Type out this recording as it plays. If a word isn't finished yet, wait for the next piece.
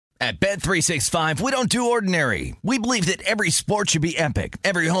At Bet365, we don't do ordinary. We believe that every sport should be epic.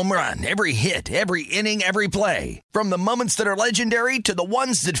 Every home run, every hit, every inning, every play. From the moments that are legendary to the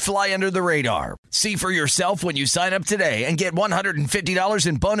ones that fly under the radar. See for yourself when you sign up today and get $150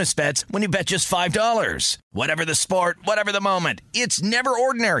 in bonus bets when you bet just $5. Whatever the sport, whatever the moment, it's never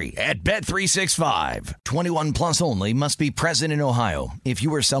ordinary at Bet365. 21 plus only. Must be present in Ohio. If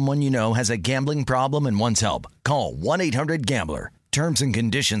you or someone you know has a gambling problem and wants help, call 1-800-GAMBLER. Terms and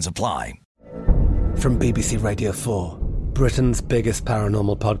conditions apply. From BBC Radio 4, Britain's biggest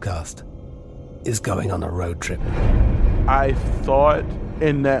paranormal podcast is going on a road trip. I thought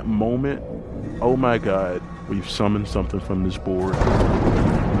in that moment, oh my God, we've summoned something from this board.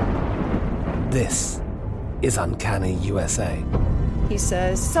 This is Uncanny USA. He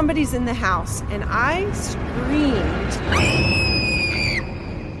says, somebody's in the house, and I screamed.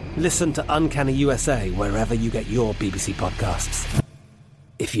 Listen to Uncanny USA wherever you get your BBC podcasts,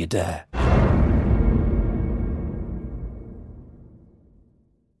 if you dare.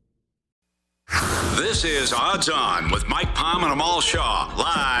 This is Odds On with Mike Palm and Amal Shaw,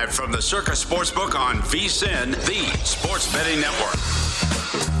 live from the Circa Sportsbook on VSiN, the sports betting network.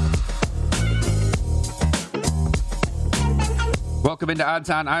 Welcome into Odds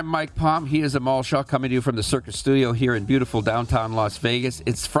On. I'm Mike Palm. He is Amal Shaw, coming to you from the Circus Studio here in beautiful downtown Las Vegas.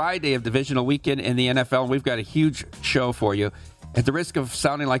 It's Friday of divisional weekend in the NFL, and we've got a huge show for you. At the risk of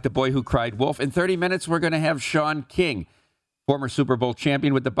sounding like the boy who cried wolf, in 30 minutes we're going to have Sean King, former Super Bowl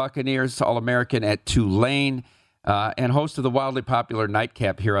champion with the Buccaneers, All-American at Tulane, and host of the wildly popular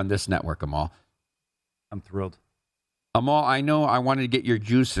Nightcap here on this network, Amal. I'm thrilled. Amal, I know I wanted to get your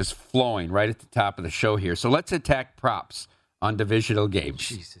juices flowing right at the top of the show here, so let's attack props on divisional games.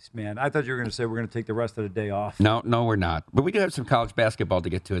 Jesus, man. I thought you were going to say we're going to take the rest of the day off. No, we're not. But we do have some college basketball to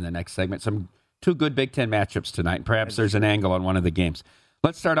get to in the next segment. Two good Big Ten matchups tonight. And perhaps there's an angle on one of the games.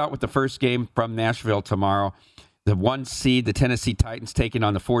 Let's start out with the first game from Nashville tomorrow. The 1 seed, the Tennessee Titans, taking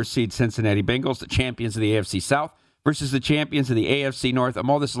on the 4 seed Cincinnati Bengals, the champions of the AFC South, versus the champions of the AFC North.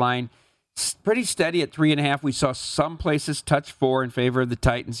 All this line pretty steady at 3.5. We saw some places touch 4 in favor of the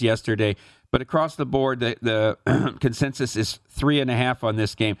Titans yesterday. But across the board, the consensus is 3.5 on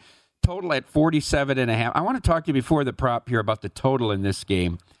this game. Total at 47.5. I want to talk to you before the prop here about the total in this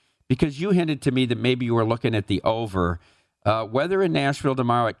game, because you hinted to me that maybe you were looking at the over. Weather in Nashville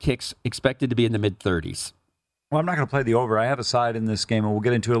tomorrow at kicks expected to be in the mid-30s. Well, I'm not going to play the over. I have a side in this game, and we'll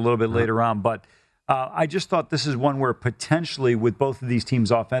get into it a little bit later on. But I just thought this is one where potentially with both of these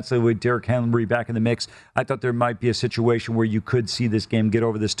teams offensively, with Derrick Henry back in the mix, I thought there might be a situation where you could see this game get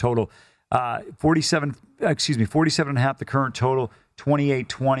over this total. 47.5 the current total,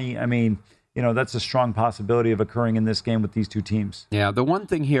 28-20. I mean, that's a strong possibility of occurring in this game with these two teams. Yeah, the one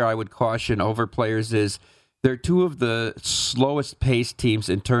thing here I would caution over players is they're two of the slowest paced teams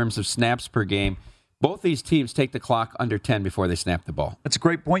in terms of snaps per game. Both these teams take the clock under 10 before they snap the ball. That's a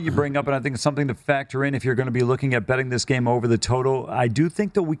great point you bring up, and I think it's something to factor in if you're going to be looking at betting this game over the total. I do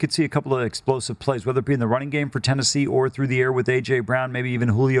think that we could see a couple of explosive plays, whether it be in the running game for Tennessee or through the air with A.J. Brown, maybe even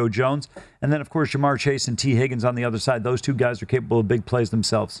Julio Jones. And then, of course, Jamar Chase and T. Higgins on the other side. Those two guys are capable of big plays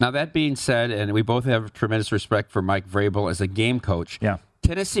themselves. Now, that being said, and we both have tremendous respect for Mike Vrabel as a game coach, yeah,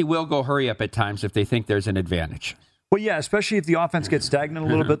 Tennessee will go hurry up at times if they think there's an advantage. Well, yeah, especially if the offense gets stagnant a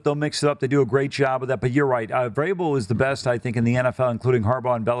little bit, they'll mix it up. They do a great job of that. But you're right. Vrabel is the best, I think, in the NFL, including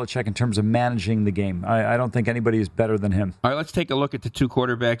Harbaugh and Belichick, in terms of managing the game. I don't think anybody is better than him. All right, let's take a look at the two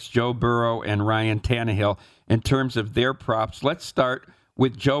quarterbacks, Joe Burrow and Ryan Tannehill, in terms of their props. Let's start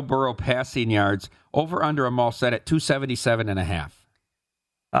with Joe Burrow passing yards. Over-under them all set at 277.5.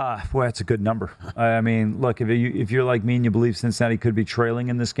 Boy, that's a good number. I mean, look, if you're like me and you believe Cincinnati could be trailing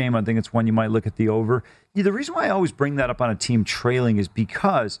in this game, I think it's one you might look at the over. Yeah, the reason why I always bring that up on a team trailing is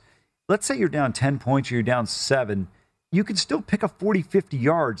because, let's say you're down 10 points or you're down 7, you can still pick up 40, 50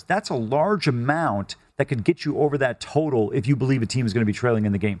 yards. That's a large amount that could get you over that total if you believe a team is going to be trailing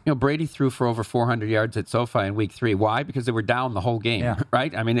in the game. Brady threw for over 400 yards at SoFi in Week 3. Why? Because they were down the whole game,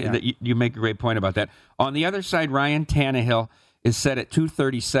 right? I mean, you make a great point about that. On the other side, Ryan Tannehill is set at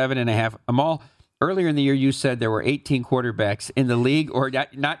 237.5. Amal, earlier in the year you said there were 18 quarterbacks in the league or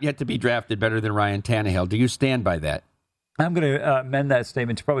not yet to be drafted better than Ryan Tannehill. Do you stand by that? I'm going to amend that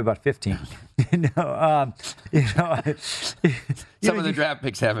statement to probably about 15. Some of the draft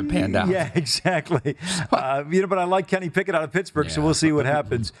picks haven't panned out. Yeah, exactly. But I like Kenny Pickett out of Pittsburgh, so we'll see what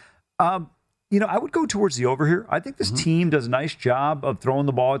happens. I would go towards the over here. I think this team does a nice job of throwing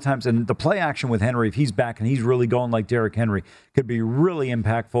the ball at times, and the play action with Henry, if he's back and he's really going like Derrick Henry, could be really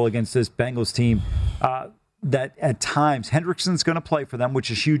impactful against this Bengals team. That at times Hendrickson's going to play for them,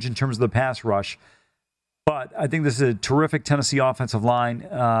 which is huge in terms of the pass rush. But I think this is a terrific Tennessee offensive line.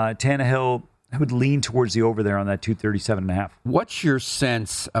 Tannehill, I would lean towards the over there on that 237.5. What's your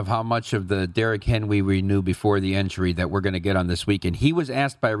sense of how much of the Derrick Henry we knew before the injury that we're going to get on this weekend? He was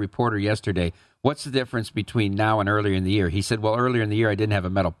asked by a reporter yesterday, what's the difference between now and earlier in the year? He said, well, earlier in the year, I didn't have a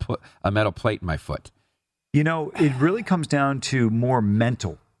metal plate in my foot. You know, it really comes down to more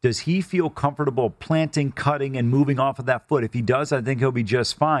mental. Does he feel comfortable planting, cutting, and moving off of that foot? If he does, I think he'll be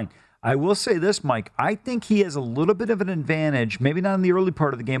just fine. I will say this, Mike. I think he has a little bit of an advantage, maybe not in the early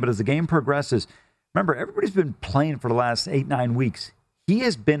part of the game, but as the game progresses. Remember, everybody's been playing for the last 8-9 weeks. He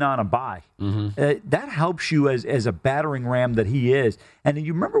has been on a bye. That helps you as a battering ram that he is. And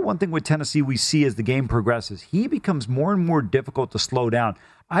you remember one thing with Tennessee we see as the game progresses. He becomes more and more difficult to slow down.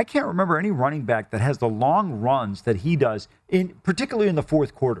 I can't remember any running back that has the long runs that he does, particularly in the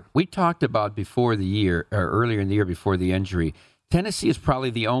fourth quarter. We talked about before the year, or earlier in the year before the injury, Tennessee is probably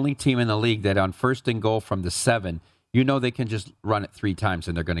the only team in the league that on 1st and goal from the 7, you know they can just run it 3 times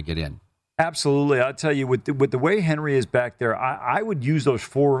and they're going to get in. Absolutely. I'll tell you, with the way Henry is back there, I would use those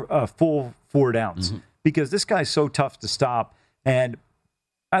full 4 downs because this guy's so tough to stop. And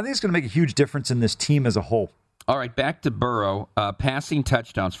I think it's going to make a huge difference in this team as a whole. All right, back to Burrow. Passing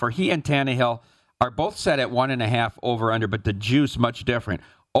touchdowns. For he and Tannehill are both set at 1.5 over-under, but the juice much different.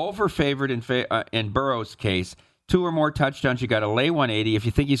 Over-favored in Burrow's case. 2 or more touchdowns, you got to lay 180. If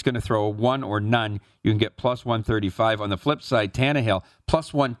you think he's going to throw 1 or none, you can get plus 135. On the flip side, Tannehill,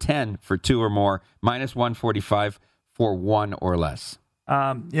 plus 110 for 2 or more, minus 145 for 1 or less.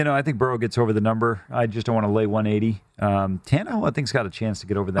 I think Burrow gets over the number. I just don't want to lay 180. Tannehill, I think, has got a chance to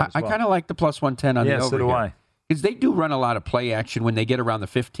get over that as well. I kind of like the plus 110 on the over. Yeah, so do I. Because they do run a lot of play action when they get around the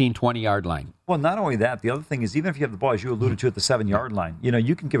 15, 20-yard line. Well, not only that, the other thing is even if you have the ball, as you alluded to, at the 7-yard line,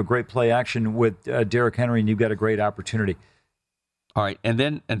 you can give a great play action with Derrick Henry, and you've got a great opportunity. All right,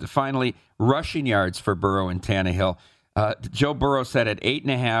 and finally, rushing yards for Burrow and Tannehill. Joe Burrow set at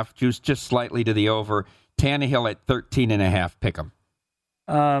 8.5, juice just slightly to the over. Tannehill at 13.5. Pick 'em.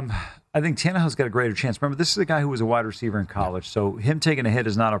 I think Tannehill's got a greater chance. Remember, this is a guy who was a wide receiver in college, so him taking a hit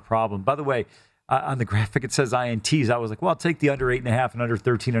is not a problem. By the way, on the graphic, it says INTs. I was like, well, I'll take the under 8.5 and under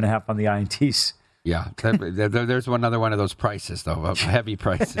 13.5 on the INTs. Yeah, there's another one of those prices, though, heavy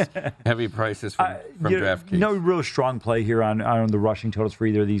prices. Heavy prices from DraftKings. No real strong play here on the rushing totals for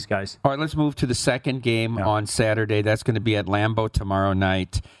either of these guys. All right, let's move to the second game on Saturday. That's going to be at Lambeau tomorrow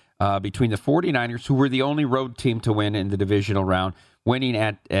night between the 49ers, who were the only road team to win in the divisional round, winning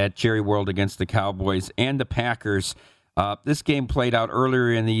at Jerry World against the Cowboys, and the Packers. This game played out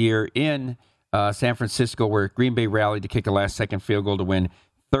earlier in the year in San Francisco, where Green Bay rallied to kick a last-second field goal to win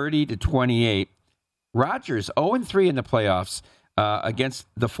 30-28. Rodgers 0-3 in the playoffs against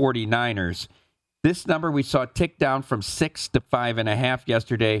the 49ers. This number we saw tick down from 6 to 5.5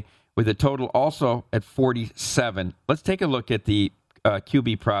 yesterday, with a total also at 47. Let's take a look at the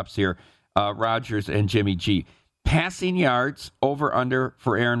QB props here, Rodgers and Jimmy G. Passing yards over-under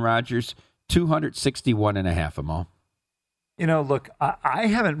for Aaron Rodgers, 261.5, Amal. Look, I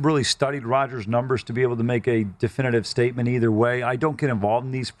haven't really studied Rodgers' numbers to be able to make a definitive statement either way. I don't get involved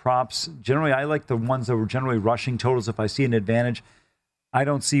in these props. Generally, I like the ones that were generally rushing totals if I see an advantage. I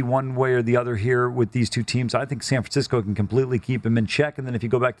don't see one way or the other here with these two teams. I think San Francisco can completely keep him in check. And then if you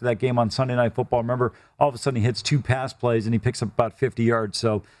go back to that game on Sunday Night Football, remember, all of a sudden he hits 2 pass plays and he picks up about 50 yards.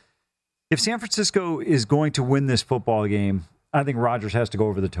 So if San Francisco is going to win this football game, I think Rodgers has to go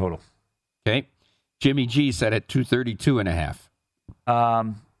over the total. Okay. Jimmy G set at 232.5.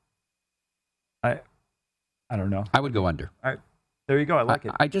 I don't know. I would go under. All right. There you go. I like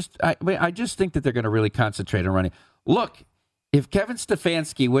it. I just think that they're going to really concentrate on running. Look, if Kevin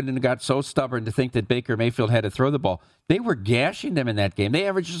Stefanski wouldn't have got so stubborn to think that Baker Mayfield had to throw the ball, they were gashing them in that game. They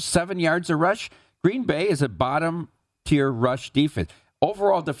averaged 7 yards a rush. Green Bay is a bottom-tier rush defense.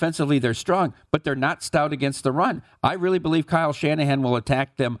 Overall, defensively, they're strong, but they're not stout against the run. I really believe Kyle Shanahan will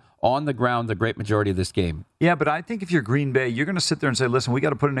attack them on the ground the great majority of this game. Yeah, but I think if you're Green Bay, you're going to sit there and say, listen, we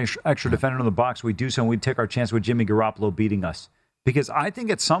got to put an extra defender in the box. We do so, and we take our chance with Jimmy Garoppolo beating us. Because I think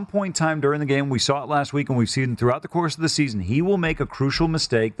at some point in time during the game, we saw it last week and we've seen it throughout the course of the season, he will make a crucial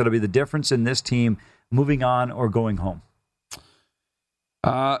mistake that'll be the difference in this team moving on or going home.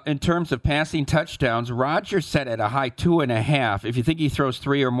 In terms of passing touchdowns, Rodgers set at a high 2.5. If you think he throws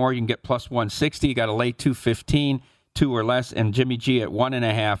 3 or more, you can get plus 160. You got to lay 215, 2 or less, and Jimmy G at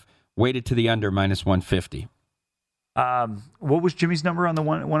 1.5, weighted to the under, minus 150. What was Jimmy's number on the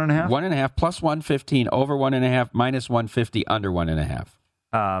 1.5? 1.5 plus 115, over 1.5, minus 150, under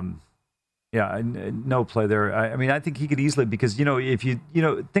 1.5. Yeah, no play there. I mean, I think he could easily, because if you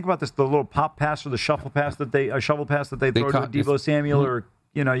think about this, the little pop pass or the shovel pass that they throw to Deebo Samuel, or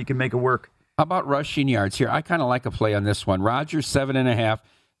you can make it work. How about rushing yards here? I kind of like a play on this one. Rodgers 7.5,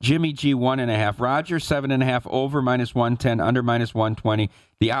 Jimmy G 1.5. Rodgers 7.5 over -110, under -120.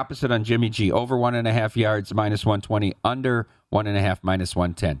 The opposite on Jimmy G, over 1.5 yards -120, under 1.5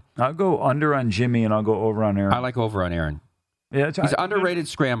 -110. I'll go under on Jimmy and I'll go over on Aaron. I like over on Aaron. Yeah, He's an underrated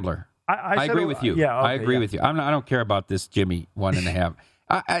scrambler. I agree with you. Yeah, okay, I agree with you. I don't care about this Jimmy 1.5.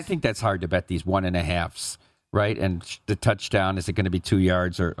 I think that's hard to bet these 1.5s, right? And the touchdown, is it going to be 2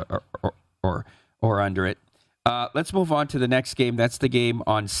 yards or under it? Let's move on to the next game. That's the game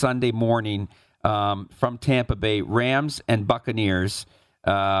on Sunday morning from Tampa Bay, Rams and Buccaneers.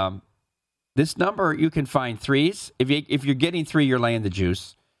 This number, you can find threes. If you're getting 3, you're laying the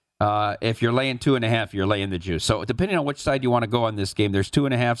juice. If you're laying 2.5, you're laying the juice. So depending on which side you want to go on this game, there's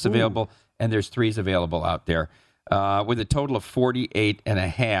 2.5s available and there's 3s available out there with a total of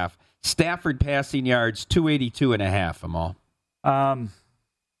 48.5. Stafford passing yards, 282.5, Amal.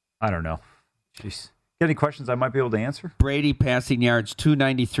 I don't know. Jeez. Got any questions I might be able to answer? Brady passing yards,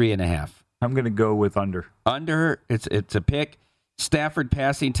 293.5. I'm going to go with under. Under, it's a pick. Stafford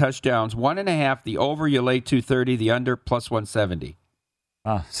passing touchdowns, 1.5. The over, you lay 230. The under, plus 170.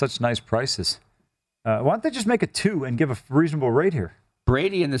 Such nice prices. Why don't they just make it 2 and give a reasonable rate here?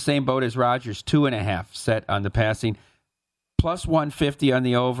 Brady in the same boat as Rodgers, 2.5 set on the passing, plus 150 on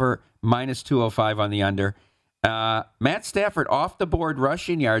the over, minus 205 on the under. Matt Stafford off the board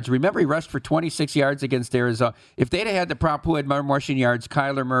rushing yards. Remember, he rushed for 26 yards against Arizona. If they'd have had the prop who had more rushing yards,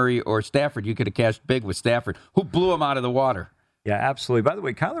 Kyler Murray or Stafford, you could have cashed big with Stafford, who blew him out of the water. Yeah, absolutely. By the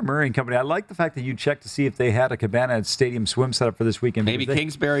way, Kyler Murray and company, I like the fact that you checked to see if they had a Cabana Stadium swim set up for this weekend. Maybe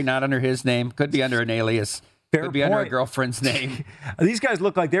Kingsbury, not under his name. Could be under an alias. Could be under a girlfriend's name. These guys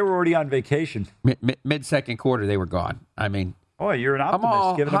look like they were already on vacation. Mid-second quarter, they were gone. I mean... Boy, you're an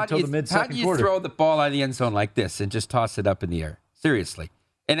optimist. Giving them until the mid-second quarter. How do you throw the ball out of the end zone like this and just toss it up in the air? Seriously.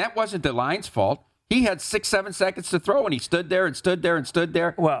 And that wasn't the line's fault. He had 6-7 seconds to throw, and he stood there and stood there and stood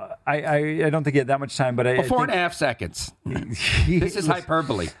there. Well, I don't think he had that much time, but I 4.5 seconds. This is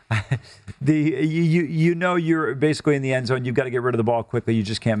hyperbole. You know you're basically in the end zone. You've got to get rid of the ball quickly. You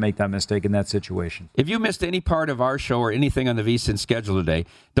just can't make that mistake in that situation. If you missed any part of our show or anything on the VSiN schedule today,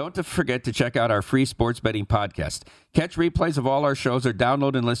 don't forget to check out our free sports betting podcast. Catch replays of all our shows or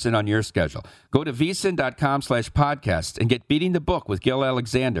download and listen on your schedule. Go to vsin.com/podcast and get Beating the Book with Gil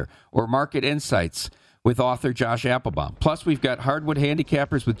Alexander or Market Insights with author Josh Applebaum. Plus, we've got Hardwood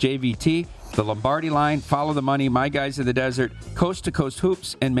Handicappers with JVT, the Lombardi Line, Follow the Money, My Guys in the Desert, Coast to Coast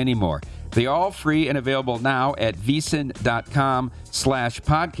Hoops, and many more. They're all free and available now at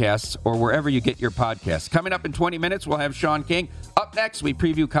vsin.com/podcasts or wherever you get your podcasts. Coming up in 20 minutes, we'll have Sean King. Up next, we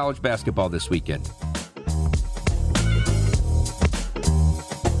preview college basketball this weekend.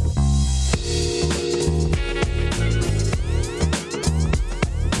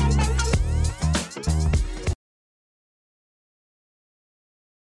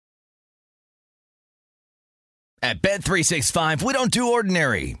 At Bet365, we don't do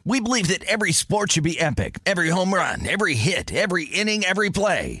ordinary. We believe that every sport should be epic. Every home run, every hit, every inning, every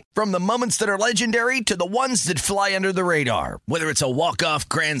play. From the moments that are legendary to the ones that fly under the radar. Whether it's a walk-off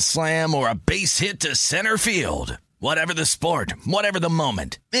grand slam or a base hit to center field. Whatever the sport, whatever the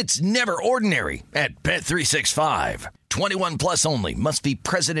moment. It's never ordinary at Bet365. 21 plus only. Must be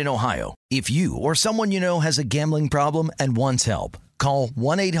present in Ohio. If you or someone you know has a gambling problem and wants help, call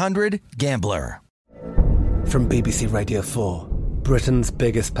 1-800-GAMBLER. From BBC Radio 4, Britain's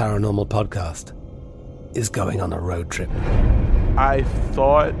biggest paranormal podcast is going on a road trip. I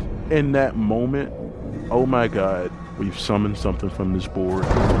thought in that moment, oh my God, we've summoned something from this board.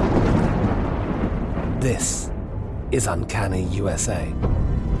 This is Uncanny USA.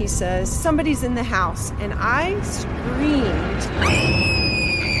 He says, somebody's in the house, and I screamed.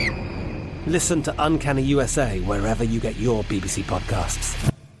 Listen to Uncanny USA wherever you get your BBC podcasts,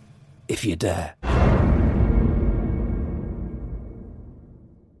 if you dare.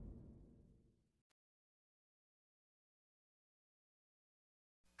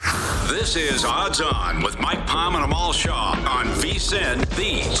 This is Odds On with Mike Palm and Amal Shaw on VSiN,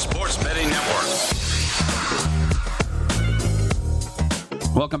 the Sports Betting Network.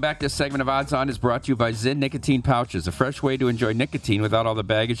 Welcome back. This segment of Odds On is brought to you by Zyn Nicotine Pouches, a fresh way to enjoy nicotine without all the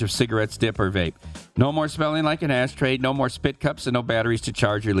baggage of cigarettes, dip, or vape. No more smelling like an ashtray, no more spit cups, and no batteries to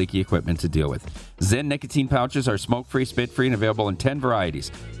charge your leaky equipment to deal with. Zyn Nicotine Pouches are smoke-free, spit-free, and available in 10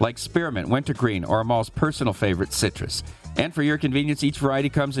 varieties, like Spearmint, Wintergreen, or Amal's personal favorite, Citrus. And for your convenience, each variety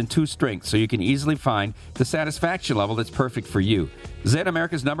comes in 2 strengths, so you can easily find the satisfaction level that's perfect for you. Zen,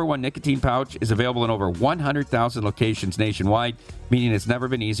 America's #1 nicotine pouch, is available in over 100,000 locations nationwide, meaning it's never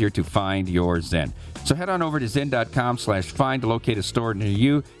been easier to find your Zen. So head on over to zen.com/find to locate a store near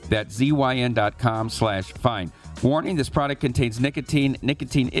you. That's zyn.com/find. Warning, this product contains nicotine.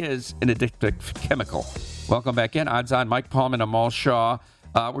 Nicotine is an addictive chemical. Welcome back in. Odds on, Mike Palm and Amal Shaw.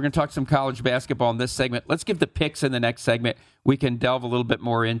 We're going to talk some college basketball in this segment. Let's give the picks in the next segment. We can delve a little bit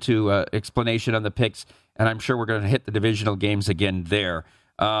more into explanation on the picks, and I'm sure we're going to hit the divisional games again there.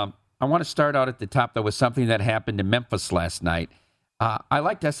 I want to start out at the top, though, with something that happened in Memphis last night. I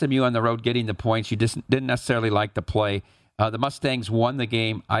liked SMU on the road getting the points. You just didn't necessarily like the play. The Mustangs won the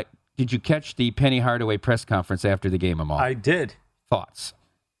game. Did you catch the Penny Hardaway press conference after the game, Amal? I did. Thoughts?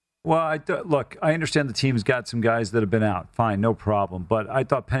 Well, look, I understand the team's got some guys that have been out. Fine, no problem. But I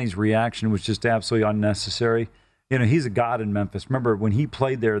thought Penny's reaction was just absolutely unnecessary. You know, he's a god in Memphis. Remember, when he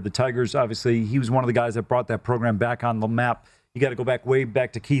played there, the Tigers, obviously, he was one of the guys that brought that program back on the map. You got to go back way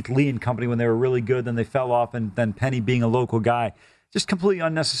back to Keith Lee and company when they were really good. Then they fell off, and then Penny being a local guy. Just completely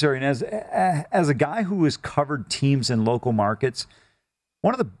unnecessary. And as a guy who has covered teams in local markets,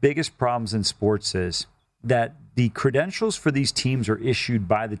 one of the biggest problems in sports is that the credentials for these teams are issued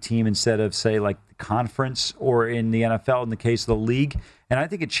by the team instead of, say, like the conference or in the NFL in the case of the league. And I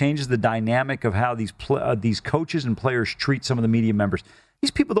think it changes the dynamic of how these coaches and players treat some of the media members.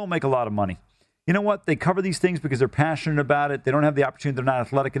 These people don't make a lot of money. You know what? They cover these things because they're passionate about it. They don't have the opportunity. They're not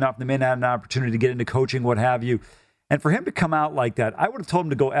athletic enough. They may not have an opportunity to get into coaching, what have you. And for him to come out like that, I would have told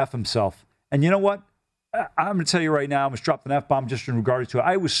him to go F himself. And you know what? I'm going to tell you right now, I almost dropped an F-bomb just in regards to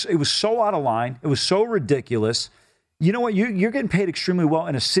it. It was so out of line. It was so ridiculous. You know what? You're getting paid extremely well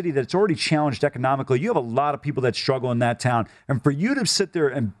in a city that's already challenged economically. You have a lot of people that struggle in that town. And for you to sit there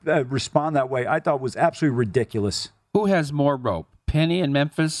and respond that way, I thought was absolutely ridiculous. Who has more rope, Penny in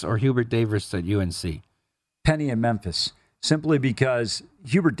Memphis or Hubert Davis at UNC? Penny in Memphis, simply because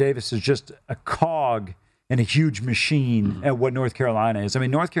Hubert Davis is just a cog in a huge machine at what North Carolina is. I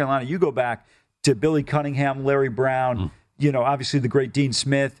mean, North Carolina, you go back to Billy Cunningham, Larry Brown, you know, obviously the great Dean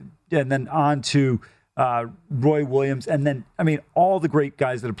Smith, and then on to Roy Williams, and then, I mean, all the great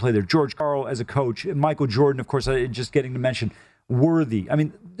guys that have played there. George Karl as a coach, Michael Jordan, of course, just getting to mention Worthy. I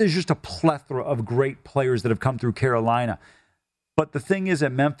mean, there's just a plethora of great players that have come through Carolina. But the thing is,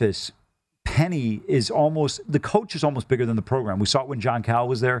 at Memphis, Penny is the coach is almost bigger than the program. We saw it when John Cal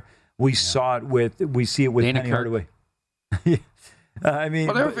was there. We see it with Dana Penny Kirk. Hardaway. I mean,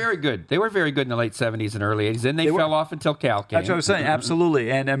 well, they were very good. They were very good in the late 70s and early 80s. Then they fell off until Cal came. That's what I was saying.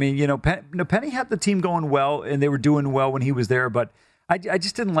 Absolutely. And I mean, you know, Penny had the team going well, and they were doing well when he was there. But I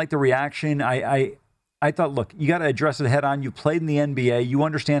just didn't like the reaction. I thought, look, you got to address it head on. You played in the NBA. You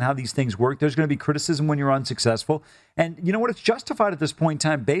understand how these things work. There's going to be criticism when you're unsuccessful. And you know what? It's justified at this point in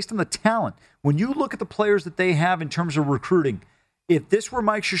time based on the talent. When you look at the players that they have in terms of recruiting, if this were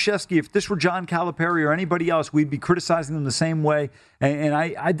Mike Krzyzewski, if this were John Calipari or anybody else, we'd be criticizing them the same way.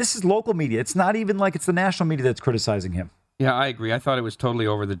 And this is local media. It's not even like it's the national media that's criticizing him. Yeah, I agree. I thought it was totally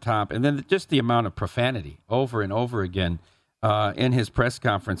over the top. And then just the amount of profanity over and over again in his press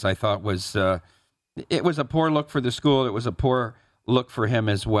conference, I thought it was a poor look for the school. It was a poor look for him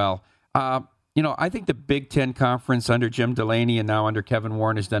as well. You know, I think the Big Ten Conference under Jim Delaney and now under Kevin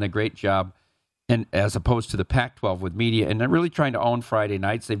Warren has done a great job, and as opposed to the Pac-12 with media, and they're really trying to own Friday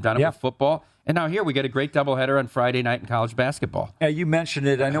nights. They've done it with football, and now here we get a great doubleheader on Friday night in college basketball. Yeah, you mentioned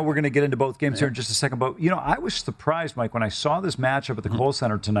it. I know we're going to get into both games here in just a second, but, you know, I was surprised, Mike, when I saw this matchup at the Kohl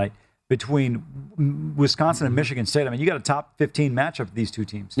Center tonight between Wisconsin and Michigan State. I mean, you got a top 15 matchup with these two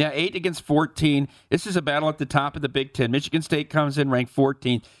teams. Yeah, 8 against 14. This is a battle at the top of the Big Ten. Michigan State comes in ranked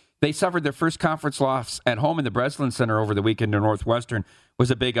 14th. They suffered their first conference loss at home in the Breslin Center over the weekend to Northwestern. Was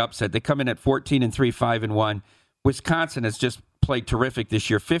a big upset. They come in at 14-3, 5-1. Wisconsin has just played terrific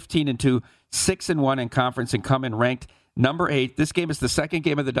this year, 15-2, 6-1 in conference, and come in ranked number 8. This game is the second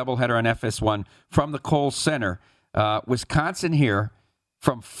game of the doubleheader on FS1 from the Kohl Center. Wisconsin here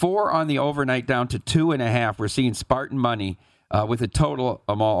from 4 on the overnight down to 2.5. We're seeing Spartan money with a total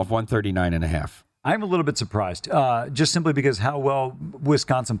of 139.5. I'm a little bit surprised, just simply because how well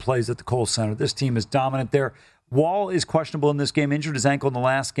Wisconsin plays at the Kohl Center. This team is dominant there. Wall is questionable in this game, injured his ankle in the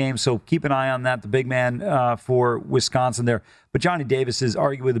last game, so keep an eye on that, the big man for Wisconsin there. But Johnny Davis is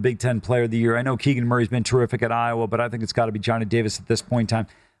arguably the Big Ten Player of the Year. I know Keegan Murray's been terrific at Iowa, but I think it's got to be Johnny Davis at this point in time.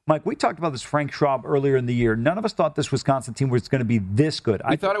 Mike, we talked about this Frank Schwab earlier in the year. None of us thought this Wisconsin team was going to be this good.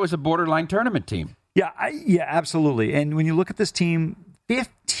 I thought it was a borderline tournament team. Yeah, absolutely. And when you look at this team,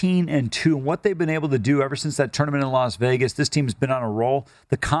 15-2, and what they've been able to do ever since that tournament in Las Vegas, this team has been on a roll.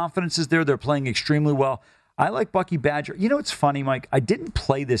 The confidence is there. They're playing extremely well. I like Bucky Badger. You know, it's funny, Mike. I didn't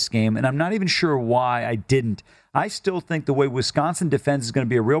play this game, and I'm not even sure why I didn't. I still think the way Wisconsin defends is going to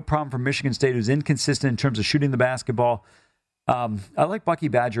be a real problem for Michigan State, who's inconsistent in terms of shooting the basketball. I like Bucky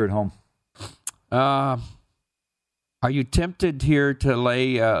Badger at home. Are you tempted here to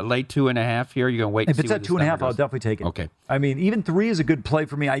lay 2.5 here? You're going to wait? If it's at 2.5, I'll definitely take it. Okay. I mean, even 3 is a good play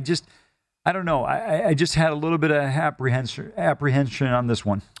for me. I don't know. I just had a little bit of apprehension on this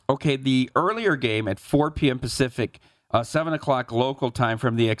one. Okay, the earlier game at 4 p.m. Pacific, 7 o'clock local time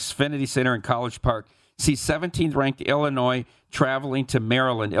from the Xfinity Center in College Park, sees 17th-ranked Illinois traveling to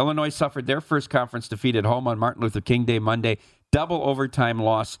Maryland. Illinois suffered their first conference defeat at home on Martin Luther King Day Monday. Double overtime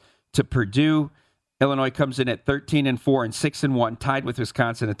loss to Purdue. Illinois comes in at 13-4 and 6-1, tied with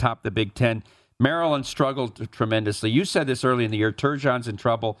Wisconsin atop the Big Ten. Maryland struggled tremendously. You said this early in the year. Turgeon's in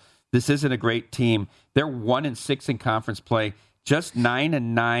trouble. This isn't a great team. They're 1-6 in conference play, just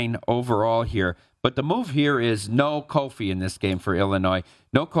 9-9 overall here. But the move here is no Kofi in this game for Illinois.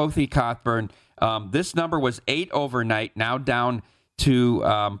 No Kofi Cockburn. This number was 8 overnight, now down to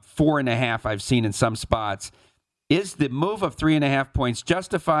 4.5 I've seen in some spots. Is the move of 3.5 points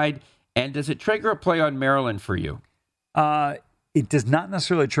justified? And does it trigger a play on Maryland for you? It does not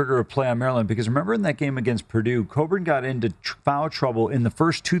necessarily trigger a play on Maryland because remember in that game against Purdue, Coburn got into foul trouble in the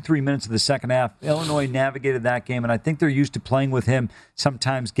first 2-3 minutes of the second half. Illinois navigated that game, and I think they're used to playing with him,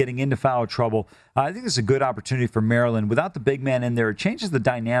 sometimes getting into foul trouble. I think it's a good opportunity for Maryland. Without the big man in there, it changes the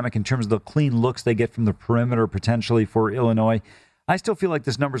dynamic in terms of the clean looks they get from the perimeter potentially for Illinois. I still feel like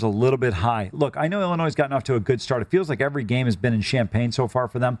this number's a little bit high. Look, I know Illinois has gotten off to a good start. It feels like every game has been in Champaign so far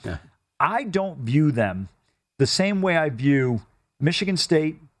for them. Yeah. I don't view them the same way I view Michigan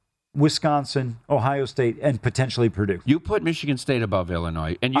State, Wisconsin, Ohio State, and potentially Purdue. You put Michigan State above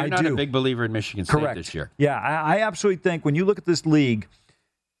Illinois, and you're not a big believer in Michigan State this year. Yeah, I absolutely think when you look at this league,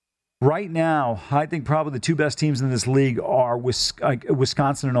 right now, I think probably the 2 best teams in this league are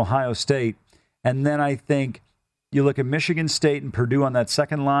Wisconsin and Ohio State. And then I think you look at Michigan State and Purdue on that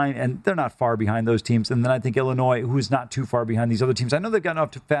second line, and they're not far behind those teams. And then I think Illinois, who is not too far behind these other teams. I know they've gotten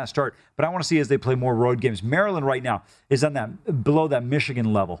off to a fast start, but I want to see as they play more road games. Maryland right now is on that below that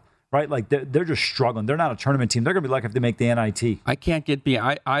Michigan level, right? Like they're just struggling. They're not a tournament team. They're going to be lucky if they make the NIT. I can't get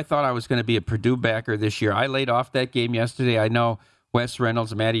behind. I thought I was going to be a Purdue backer this year. I laid off that game yesterday. I know Wes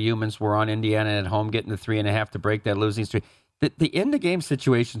Reynolds and Matty Humans were on Indiana at home getting the 3.5 to break that losing streak. The end-of-game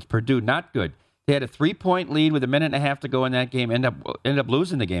situations, Purdue, not good. They had a 3-point lead with 1.5 minutes to go in that game. End up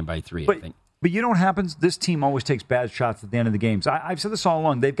losing the game by 3, I think. But you know what happens? This team always takes bad shots at the end of the games. I've said this all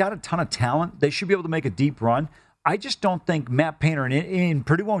along. They've got a ton of talent. They should be able to make a deep run. I just don't think Matt Painter, and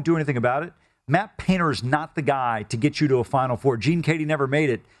Purdue won't do anything about it. Matt Painter is not the guy to get you to a Final Four. Gene Katie never made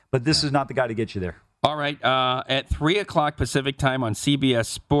it, but this is not the guy to get you there. All right. At 3 o'clock Pacific time on CBS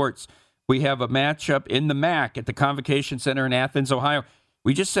Sports, we have a matchup in the MAC at the Convocation Center in Athens, Ohio.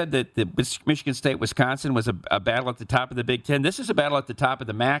 We just said that the Michigan State-Wisconsin was a battle at the top of the Big Ten. This is a battle at the top of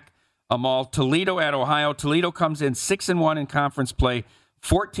the MAC. Amal, Toledo at Ohio. Toledo comes in 6-1 in conference play,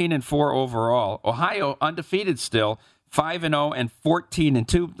 14-4 overall. Ohio undefeated still, 5-0 and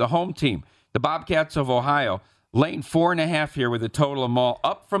 14-2. The home team, the Bobcats of Ohio, laying 4.5 here with a total Amal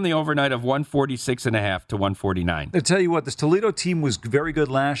up from the overnight of 146.5 to 149. I'll tell you what, this Toledo team was very good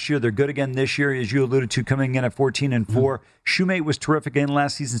last year. They're good again this year, as you alluded to, coming in at 14-4. Shoemate was terrific in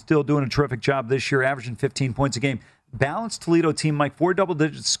last season, still doing a terrific job this year, averaging 15 points a game. Balanced Toledo team, Mike, 4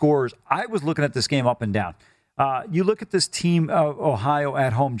 double-digit scorers. I was looking at this game up and down. You look at this team of Ohio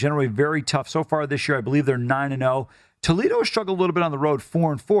at home, generally very tough. So far this year, I believe they're 9-0. Toledo has struggled a little bit on the road,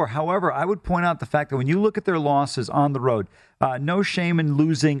 4-4. However, I would point out the fact that when you look at their losses on the road, no shame in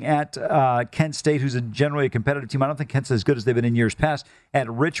losing at Kent State, who's generally a competitive team. I don't think Kent's as good as they've been in years past. At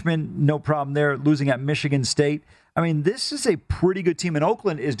Richmond, no problem there. Losing at Michigan State. I mean, this is a pretty good team. And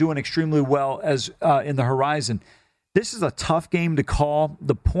Oakland is doing extremely well as in the Horizon. This is a tough game to call.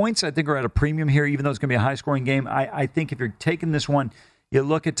 The points, I think, are at a premium here, even though it's going to be a high-scoring game. I think if you're taking this one, you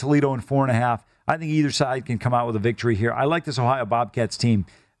look at Toledo and 4.5. I think either side can come out with a victory here. I like this Ohio Bobcats team.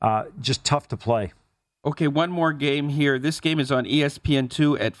 Just tough to play. Okay, one more game here. This game is on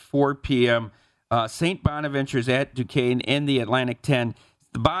ESPN2 at 4 p.m. St. Bonaventure's at Duquesne in the Atlantic 10.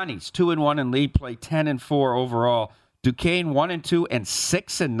 The Bonnies, 2-1 in league play, 10-4 overall. Duquesne, 1-2 and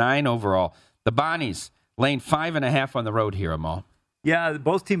 6-9 overall. The Bonnies laying 5.5 on the road here, Amal. Yeah,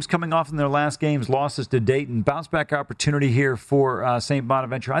 both teams coming off in their last games, losses to Dayton. Bounce back opportunity here for St.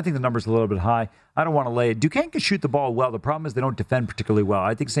 Bonaventure. I think the number's a little bit high. I don't want to lay it. Duquesne can shoot the ball well. The problem is they don't defend particularly well.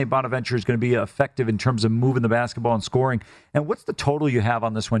 I think St. Bonaventure is going to be effective in terms of moving the basketball and scoring. And what's the total you have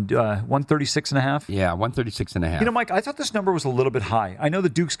on this one? 136.5? Yeah, 136.5. You know, Mike, I thought this number was a little bit high. I know the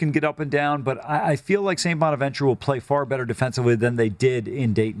Dukes can get up and down, but I feel like St. Bonaventure will play far better defensively than they did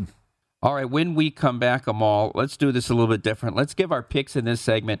in Dayton. All right, when we come back, Amal, let's do this a little bit different. Let's give our picks in this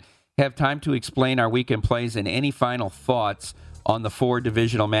segment, have time to explain our weekend plays and any final thoughts on the 4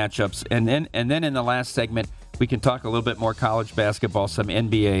 divisional matchups. And then in the last segment, we can talk a little bit more college basketball, some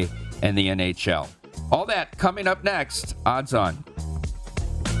NBA and the NHL. All that coming up next. Odds On.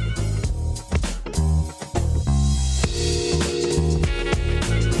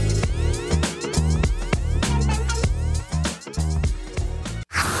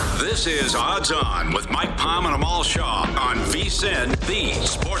 This is Odds On with Mike Palm and Amal Shaw on VSiN, the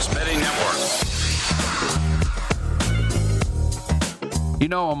Sports Betting Network. You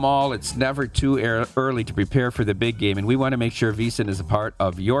know, Amal, it's never too early to prepare for the big game, and we want to make sure VSiN is a part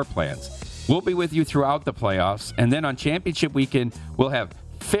of your plans. We'll be with you throughout the playoffs, and then on championship weekend, we'll have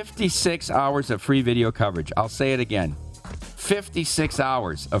 56 hours of free video coverage. I'll say it again. 56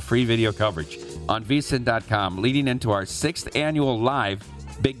 hours of free video coverage on VSiN.com, leading into our 6th annual live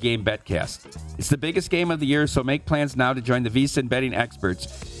Big Game Betcast. It's the biggest game of the year, so make plans now to join the VSiN betting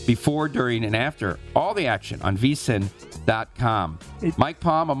experts before, during, and after all the action on VSiN.com. Mike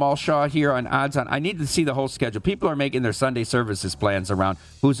Palm, Amal Shaw here on Odds On. I need to see the whole schedule. People are making their Sunday services plans around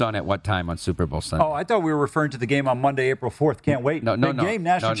who's on at what time on Super Bowl Sunday. Oh, I thought we were referring to the game on Monday, April 4th. Can't wait. No. Game,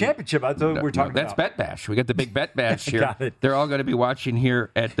 national championship. I thought we were talking that's about. Bet Bash. We got the big Bet Bash here. Got it. They're all going to be watching here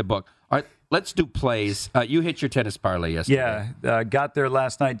at the book. All right, let's do plays. You hit your tennis parlay yesterday. Yeah, got there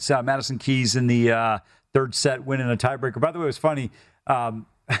last night. Madison Keys in the third set, winning a tiebreaker. By the way, it was funny. I'm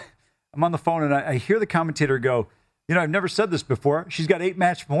on the phone, and I hear the commentator go, you know, I've never said this before. She's got 8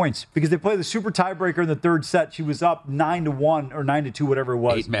 match points because they play the super tiebreaker in the third set. She was up 9-1 or 9-2, whatever it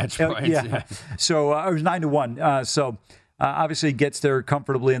was. 8 match points. Yeah. So it was 9-1. Obviously gets there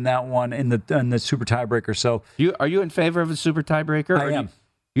comfortably in that one in the super tiebreaker. So are you in favor of a super tiebreaker? I am.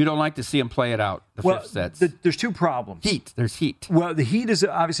 You don't like to see them play it out, the fifth sets? There's 2 problems. There's heat. Well, the heat is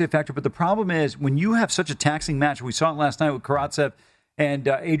obviously a factor, but the problem is when you have such a taxing match, we saw it last night with Karatsev and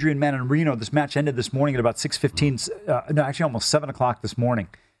Adrian Mannarino. This match ended this morning at about 6:15, actually almost 7 o'clock this morning.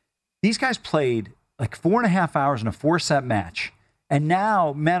 These guys played like 4.5 hours in a 4-set match, and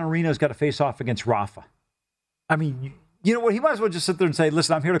now Mannarino's got to face off against Rafa. I mean, you know what? He might as well just sit there and say,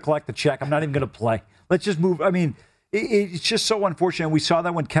 listen, I'm here to collect the check. I'm not even going to play. Let's just move. I mean, it's just so unfortunate. We saw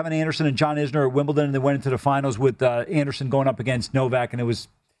that when Kevin Anderson and John Isner at Wimbledon, and they went into the finals with Anderson going up against Novak, and it was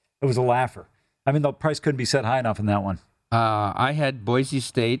a laugher. I mean, the price couldn't be set high enough in that one. I had Boise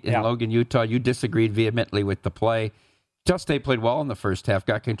State and Logan, Utah. You disagreed vehemently with the play. Utah State played well in the first half,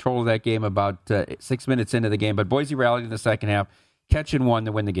 got control of that game about 6 minutes into the game, but Boise rallied in the second half, catching one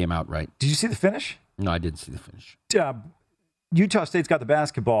to win the game outright. Did you see the finish? No, I didn't see the finish. Utah State's got the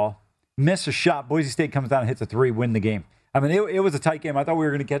basketball, miss a shot. Boise State comes down and hits a 3, win the game. I mean, it was a tight game. I thought we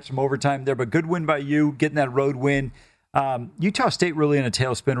were going to catch some overtime there, but good win by you, getting that road win. Utah State really in a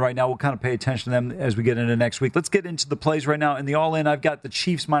tailspin right now. We'll kind of pay attention to them as we get into next week. Let's get into the plays right now. In the all-in, I've got the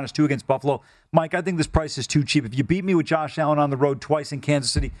Chiefs -2 against Buffalo. Mike, I think this price is too cheap. If you beat me with Josh Allen on the road twice in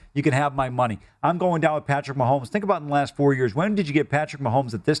Kansas City, you can have my money. I'm going down with Patrick Mahomes. Think about in the last 4 years. When did you get Patrick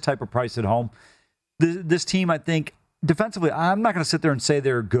Mahomes at this type of price at home? This team, I think, defensively, I'm not going to sit there and say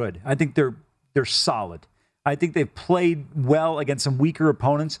they're good. I think they're solid. I think they've played well against some weaker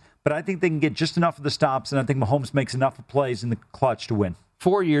opponents, but I think they can get just enough of the stops, and I think Mahomes makes enough of plays in the clutch to win.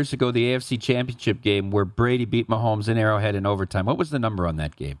 4 years ago, the AFC Championship game where Brady beat Mahomes in Arrowhead in overtime. What was the number on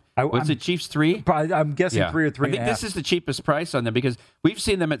that game? Was it Chiefs 3? I'm guessing 3 or 3.5. I think this is the cheapest price on them because we've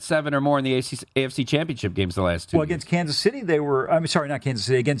seen them at 7 or more in the AFC Championship games the last 2 years. Well, against Kansas City, they were. I'm sorry, not Kansas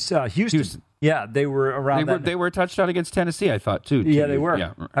City. Against Houston. Yeah, they were around that. They were a touchdown against Tennessee, I thought, too. Yeah, they were.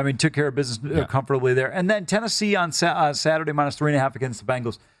 Yeah. I mean, took care of business comfortably there. And then Tennessee on Saturday -3.5 against the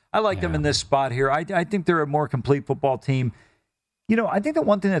Bengals. I like them in this spot here. I think they're a more complete football team. You know, I think the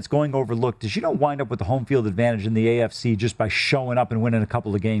one thing that's going overlooked is you don't wind up with the home field advantage in the AFC just by showing up and winning a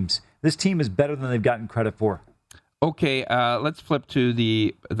couple of games. This team is better than they've gotten credit for. Okay, let's flip to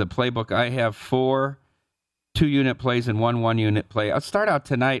the playbook. I have 4 2-unit plays and 1 1-unit play. I'll start out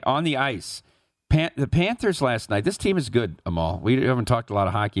tonight on the ice. The Panthers last night. This team is good, Amal. We haven't talked a lot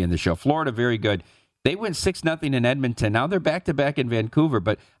of hockey in the show. Florida, very good. They went 6-0 in Edmonton. Now they're back-to-back in Vancouver,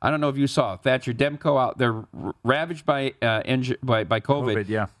 but I don't know if you saw Thatcher Demko out. They're ravaged by COVID.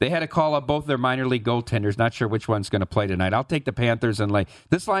 Yeah. They had to call up both their minor league goaltenders. Not sure which one's going to play tonight. I'll take the Panthers and lay.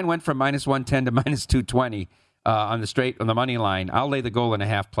 This line went from -110 to -220 on the money line. I'll lay the goal and a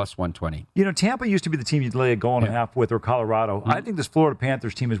half plus 120. Tampa used to be the team you'd lay a goal and a half with, or Colorado. I think this Florida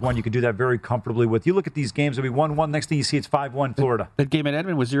Panthers team is one you could do that very comfortably with. You look at these games, it'll be 1-1. Next thing you see, it's 5-1 Florida. That game in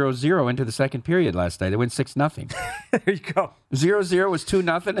Edmonton was 0-0 into the second period last night. They went 6-0. There you go. 0-0 was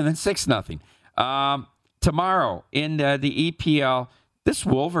 2-0 and then 6-0. Tomorrow in the EPL, this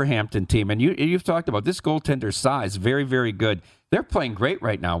Wolverhampton team, and you've talked about this goaltender's size, very, very good. They're playing great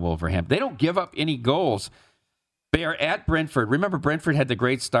right now, Wolverhampton. They don't give up any goals. They are at Brentford. Remember, Brentford had the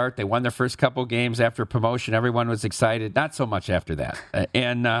great start. They won their first couple games after promotion. Everyone was excited. Not so much after that,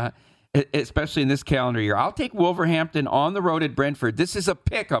 and especially in this calendar year. I'll take Wolverhampton on the road at Brentford. This is a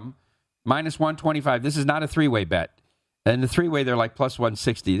pick-em, -125. This is not a three-way bet. And the three-way, they're like plus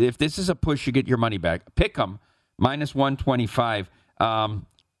 160. If this is a push, you get your money back. Pick-em, -125.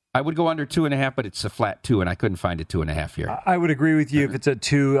 I would go under 2.5, but it's a flat 2, and I couldn't find a 2.5 here. I would agree with you if it's a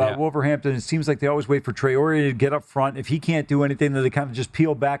 2. Wolverhampton, it seems like they always wait for Traore to get up front. If he can't do anything, then they kind of just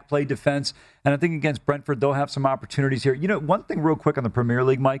peel back, play defense. And I think against Brentford, they'll have some opportunities here. One thing real quick on the Premier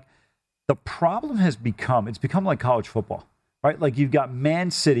League, Mike, the problem has become like college football, right? Like you've got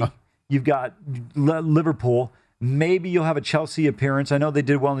Man City, you've got Liverpool, maybe you'll have a Chelsea appearance. I know they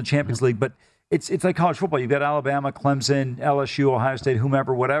did well in the Champions League, but it's like college football. You've got Alabama, Clemson, LSU, Ohio State,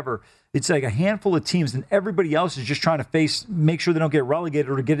 whomever, whatever. It's like a handful of teams, and everybody else is just trying to make sure they don't get relegated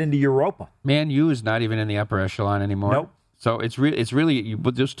or to get into Europa. Man U is not even in the upper echelon anymore. Nope. So it's really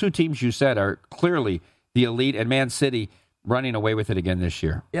but those two teams you said are clearly the elite, and Man City running away with it again this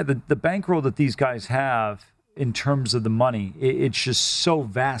year. Yeah, the bankroll that these guys have in terms of the money, it's just so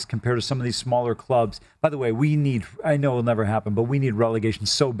vast compared to some of these smaller clubs. By the way, I know it'll never happen, but we need relegation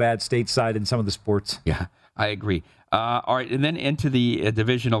so bad stateside in some of the sports. Yeah, I agree. All right, and then into the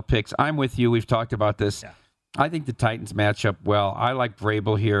divisional picks. I'm with you. We've talked about this. Yeah. I think the Titans match up well. I like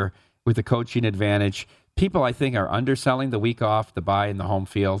Vrabel here with the coaching advantage. People, I think, are underselling the week off, the bye in the home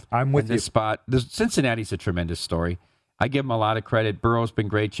field. I'm with you. This spot. Cincinnati's a tremendous story. I give them a lot of credit. Burrow's been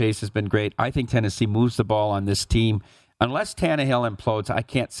great. Chase has been great. I think Tennessee moves the ball on this team. Unless Tannehill implodes, I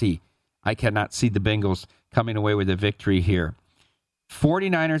cannot see the Bengals coming away with a victory here.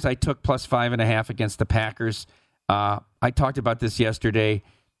 49ers, I took plus 5.5 against the Packers. I talked about this yesterday.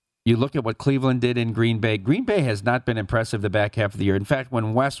 You look at what Cleveland did in Green Bay. Green Bay has not been impressive the back half of the year. In fact,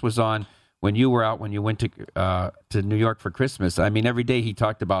 when Wes was on, when you were out, when you went to New York for Christmas, I mean, every day he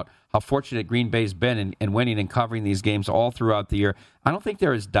talked about how fortunate Green Bay's been in winning and covering these games all throughout the year. I don't think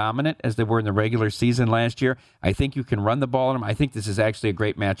they're as dominant as they were in the regular season last year. I think you can run the ball on them. I think this is actually a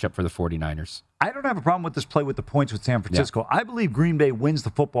great matchup for the 49ers. I don't have a problem with this play with the points with San Francisco. Yeah. I believe Green Bay wins the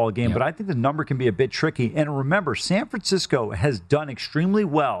football game, but I think the number can be a bit tricky. And remember, San Francisco has done extremely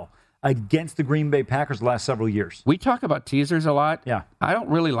well against the Green Bay Packers the last several years. We talk about teasers a lot. Yeah. I don't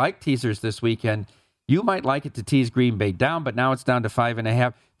really like teasers this weekend. You might like it to tease Green Bay down, but now it's down to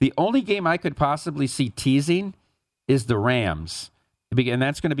 5.5. The only game I could possibly see teasing is the Rams. And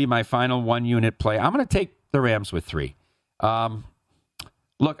that's going to be my final one-unit play. I'm going to take the Rams with 3.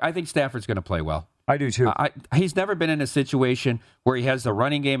 Look, I think Stafford's going to play well. I do too. He's never been in a situation where he has the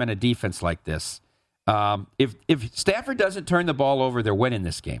running game and a defense like this. If Stafford doesn't turn the ball over, they're winning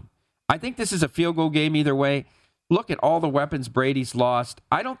this game. I think this is a field goal game either way. Look at all the weapons Brady's lost.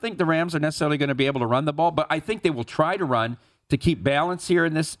 I don't think the Rams are necessarily going to be able to run the ball, but I think they will try to run to keep balance here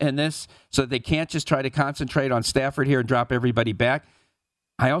in this, so that they can't just try to concentrate on Stafford here and drop everybody back.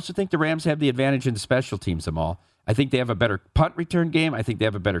 I also think the Rams have the advantage in the special teams, Amal. I think they have a better punt return game. I think they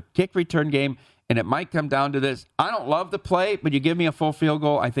have a better kick return game, and it might come down to this. I don't love the play, but you give me a full field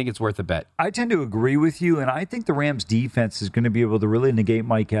goal, I think it's worth a bet. I tend to agree with you, and I think the Rams' defense is going to be able to really negate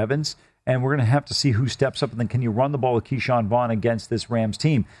Mike Evans, and we're going to have to see who steps up, and then can you run the ball with Keyshawn Vaughn against this Rams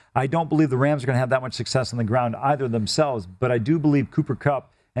team? I don't believe the Rams are going to have that much success on the ground either themselves, but I do believe Cooper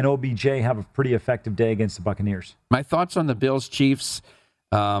Kupp and OBJ have a pretty effective day against the Buccaneers. My thoughts on the Bills-Chiefs.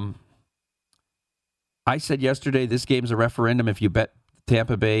 I said yesterday this game's a referendum. If you bet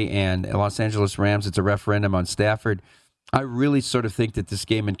Tampa Bay and Los Angeles Rams, it's a referendum on Stafford. I really sort of think that this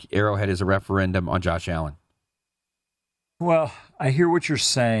game in Arrowhead is a referendum on Josh Allen. Well, I hear what you're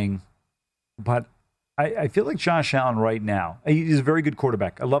saying, but I feel like Josh Allen right now, he's a very good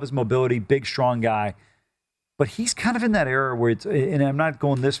quarterback. I love his mobility, big, strong guy. But he's kind of in that era where it's, and I'm not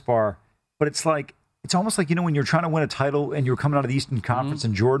going this far, but it's almost like, when you're trying to win a title and you're coming out of the Eastern Conference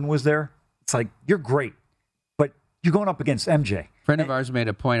and Jordan was there, it's like, you're great, but you're going up against MJ. A friend of ours made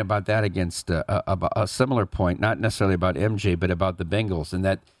a point about that against about a similar point, not necessarily about MJ, but about the Bengals, and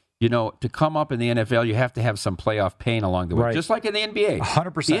that, to come up in the NFL, you have to have some playoff pain along the way, right. Just like in the NBA.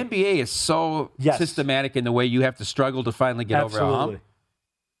 100%. The NBA is so systematic in the way you have to struggle to finally get over a hump.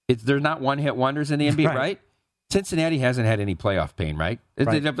 They're not one-hit wonders in the NBA, right? Cincinnati hasn't had any playoff pain, right?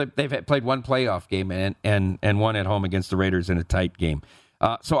 They've played one playoff game and one at home against the Raiders in a tight game.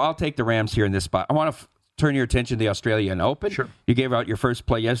 So I'll take the Rams here in this spot. I want to turn your attention to the Australian Open. Sure. You gave out your first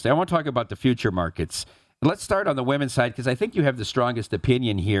play yesterday. I want to talk about the future markets. Let's start on the women's side because I think you have the strongest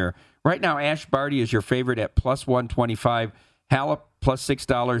opinion here. Right now, Ash Barty is your favorite at plus 125, Halep plus $6,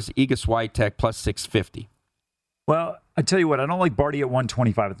 Iga Swiatek plus $650. Well, I tell you what, I don't like Barty at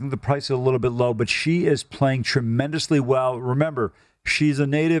 125. I think the price is a little bit low, but she is playing tremendously well. Remember, she's a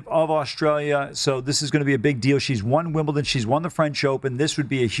native of Australia, so this is going to be a big deal. She's won Wimbledon. She's won the French Open. This would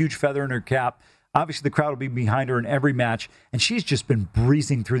be a huge feather in her cap. Obviously, the crowd will be behind her in every match, and she's just been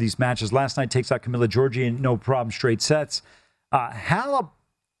breezing through these matches. Last night takes out Camila Giorgi in no problem, straight sets. Halep,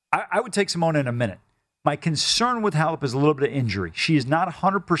 I would take Simona in a minute. My concern with Halep is a little bit of injury. She is not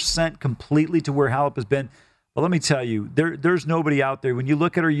 100% completely to where Halep has been. But let me tell you, there's nobody out there. When you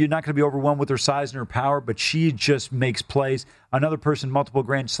look at her, you're not going to be overwhelmed with her size and her power, but she just makes plays. Another person, multiple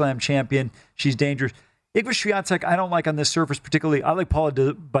Grand Slam champion. She's dangerous. Iga Swiatek, I don't like on this surface particularly. I like Paula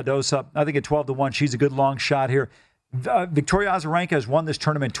Badosa. I think at 12-1, she's a good long shot here. Victoria Azarenka has won this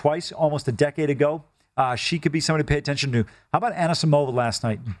tournament twice, almost a decade ago. She could be somebody to pay attention to. How about Anna Samova last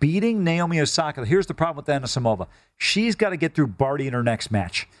night? Beating Naomi Osaka. Here's the problem with Anna Samova. She's got to get through Barty in her next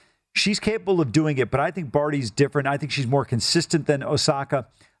match. She's capable of doing it, but I think Barty's different. I think she's more consistent than Osaka,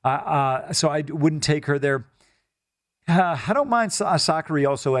 so I wouldn't take her there. I don't mind Sakkari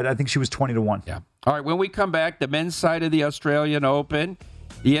also I think she was 20-1. Yeah. All right, when we come back, the men's side of the Australian Open,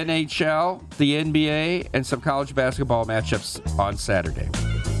 the NHL, the NBA, and some college basketball matchups on Saturday.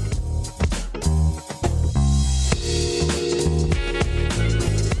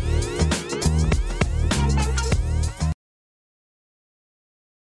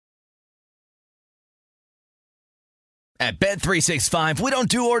 At Bet365, we don't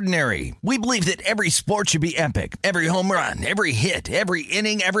do ordinary. We believe that every sport should be epic. Every home run, every hit, every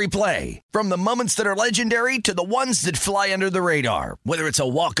inning, every play. From the moments that are legendary to the ones that fly under the radar. Whether it's a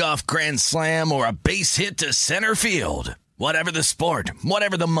walk-off grand slam or a base hit to center field. Whatever the sport,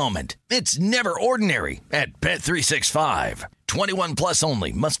 whatever the moment. It's never ordinary at Bet365. 21 plus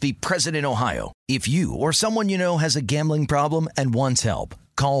only. Must be present in Ohio. If you or someone you know has a gambling problem and wants help,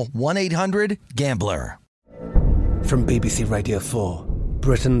 call 1-800-GAMBLER. From BBC Radio 4,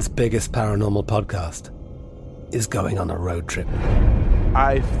 Britain's biggest paranormal podcast is going on a road trip.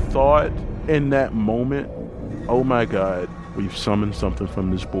 I thought in that moment, oh my God, we've summoned something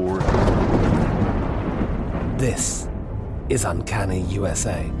from this board. This is Uncanny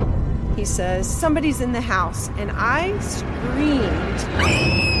USA. He says, somebody's in the house, and I screamed.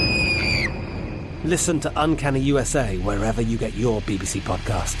 Listen to Uncanny USA wherever you get your BBC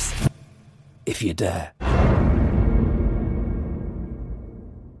podcasts, if you dare.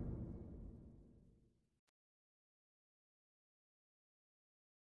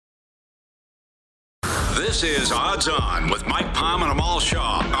 This is Odds On with Mike Palm and Amal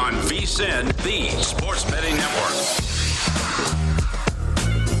Shaw on VSiN, the Sports Betting Network.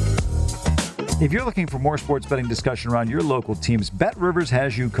 If you're looking for more sports betting discussion around your local teams, BetRivers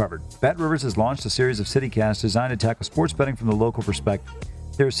has you covered. BetRivers has launched a series of CityCasts designed to tackle sports betting from the local perspective.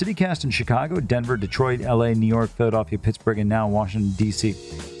 There are CityCasts in Chicago, Denver, Detroit, LA, New York, Philadelphia, Pittsburgh, and now Washington, D.C.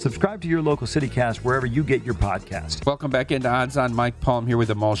 Subscribe to your local CityCast wherever you get your podcast. Welcome back into Odds On. Mike Palm here with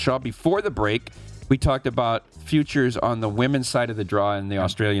Amal Shaw. Before the break, we talked about futures on the women's side of the draw in the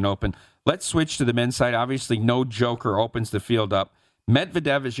Australian Open. Let's switch to the men's side. Obviously, no joker opens the field up.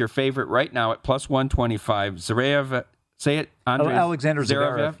 Medvedev is your favorite right now at plus 125. Zverev, say it, Andrei Alexander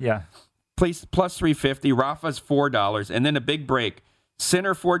Zverev, yeah. Please, plus 350. Rafa's $4. And then a big break.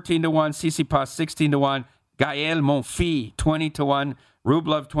 Sinner 14-1, Tsitsipas 16-1, Gael Monfils 20-1,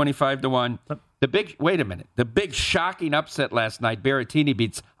 Rublev 25-1. The big shocking upset last night. Berrettini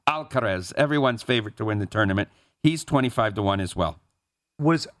beats Alcaraz, everyone's favorite to win the tournament. He's 25-1 as well.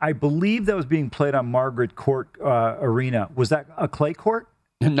 I believe that was being played on Margaret Court Arena. Was that a clay court?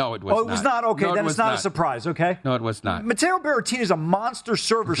 No, it was not. Oh, it was not? Okay, then it's not a surprise, okay? No, it was not. Matteo Berrettini is a monster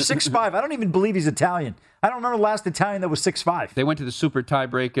server, 6'5". I don't even believe he's Italian. I don't remember the last Italian that was 6'5". They went to the super tie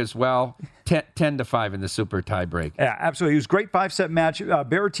break as well. 10-5 in the super tie break. Yeah, absolutely. It was a great 5-set match.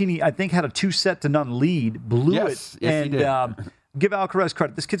 Berrettini, I think, had a 2-0 lead, blew it. Yes, he did. Give Alcaraz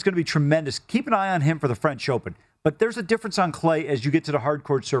credit. This kid's going to be tremendous. Keep an eye on him for the French Open. But there's a difference on clay as you get to the hard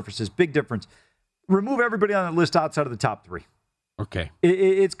court surfaces. Big difference. remove everybody on that list outside of the top three. Okay.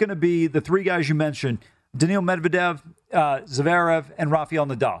 It's going to be the three guys you mentioned, Daniil Medvedev, Zverev, and Rafael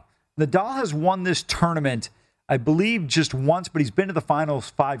Nadal. Nadal has won this tournament, I believe, just once, but he's been to the finals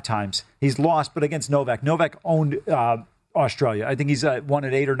 5 times. He's lost, but against Novak. Novak owned Australia. I think he's won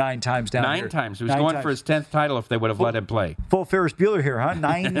it 8 or 9 times down here. 9 times. He was going for his 10th title if they would have let him play. Full Ferris Bueller here, huh?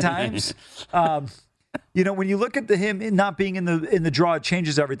 9 times. When you look at him not being in the draw, it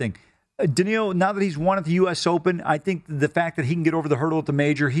changes everything. Daniil, now that he's won at the U.S. Open, I think the fact that he can get over the hurdle at the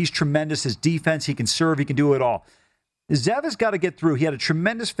major, he's tremendous. His defense, he can serve, he can do it all. Zev has got to get through. He had a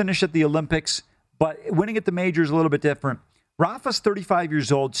tremendous finish at the Olympics, but winning at the major is a little bit different. Rafa's 35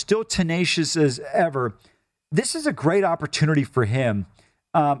 years old, still tenacious as ever. This is a great opportunity for him.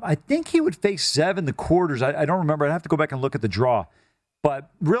 I think he would face Zev in the quarters. I don't remember. I'd have to go back and look at the draw.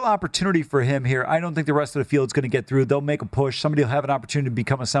 But real opportunity for him here. I don't think the rest of the field's going to get through. They'll make a push. Somebody will have an opportunity to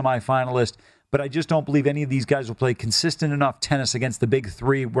become a semifinalist. But I just don't believe any of these guys will play consistent enough tennis against the big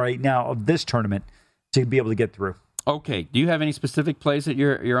three right now of this tournament to be able to get through. Okay. Do you have any specific plays that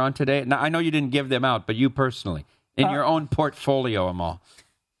you're on today? Now, I know you didn't give them out, but you personally, in your own portfolio, Amal.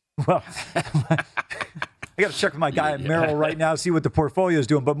 Well, I got to check with my guy at Merrill right now, see what the portfolio is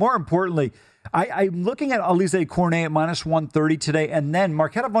doing. But more importantly, I'm looking at Alizé Cornet at -130 today, and then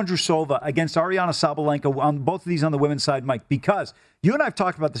Marketa Vondrousova against Ariana Sabalenka on both of these on the women's side, Mike, because you and I have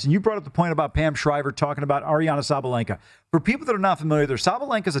talked about this, and you brought up the point about Pam Shriver talking about Ariana Sabalenka. For people that are not familiar,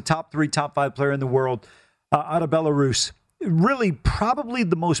 Sabalenka is a top 3, top 5 player in the world out of Belarus. Really, probably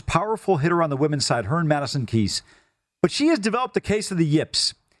the most powerful hitter on the women's side, her and Madison Keys. But she has developed a case of the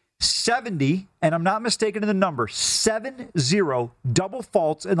yips. 70, and I'm not mistaken in the number, 7-0 double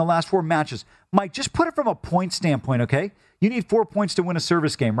faults in the last 4 matches. Mike, just put it from a point standpoint, okay? You need 4 points to win a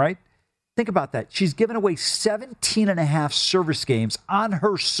service game, right? Think about that. She's given away 17.5 service games on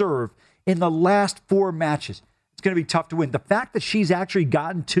her serve in the last 4 matches. It's going to be tough to win. The fact that she's actually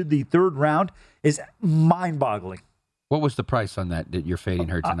gotten to the 3rd round is mind-boggling. What was the price on that you're fading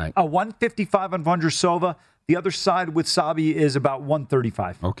her tonight? A 155 on Vondrousova. The other side with Sabi is about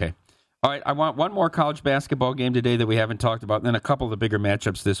 135. Okay. All right, I want one more college basketball game today that we haven't talked about, and then a couple of the bigger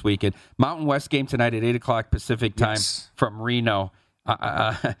matchups this weekend. Mountain West game tonight at 8 o'clock Pacific time from Reno.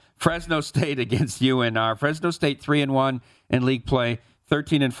 Fresno State against UNR. Fresno State 3-1 in league play,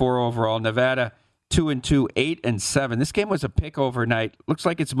 13-4 overall. Nevada 2-2, 8-7. This game was a pick overnight. Looks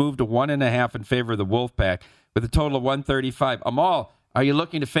like it's moved to 1.5 in favor of the Wolfpack with a total of 135. Amal, are you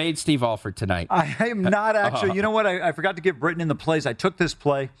looking to fade Steve Alford tonight? I am not actually. You know what? I forgot to give Britton in the plays. I took this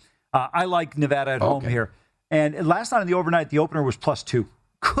play. I like Nevada at home here. And last night in the overnight, the opener was +2.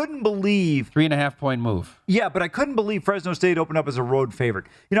 Couldn't believe 3.5 point move. Yeah, but I couldn't believe Fresno State opened up as a road favorite.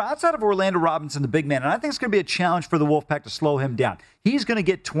 Outside of Orlando Robinson, the big man, and I think it's going to be a challenge for the Wolfpack to slow him down. He's going to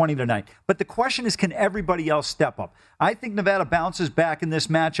get 20 tonight. But the question is, can everybody else step up? I think Nevada bounces back in this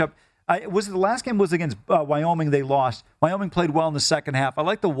matchup. The last game was against Wyoming. They lost. Wyoming played well in the second half. I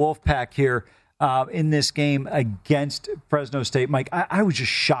like the Wolfpack here in this game against Fresno State. Mike, I was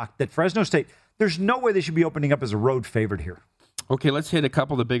just shocked that Fresno State, there's no way they should be opening up as a road favorite here. Okay, let's hit a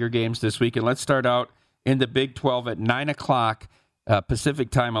couple of the bigger games this week, and let's start out in the Big 12 at 9 o'clock Pacific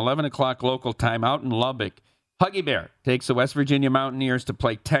time, 11 o'clock local time out in Lubbock. Huggy Bear takes the West Virginia Mountaineers to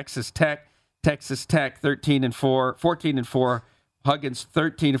play Texas Tech. Texas Tech 14-4. Huggins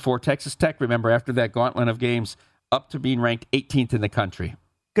 13-4. Texas Tech, remember, after that gauntlet of games, up to being ranked 18th in the country.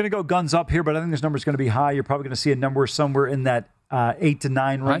 Going to go guns up here, but I think this number is going to be high. You're probably going to see a number somewhere in that 8 to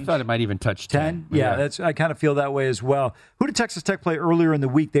 9 range. I thought it might even touch 10. Yeah, I kind of feel that way as well. Who did Texas Tech play earlier in the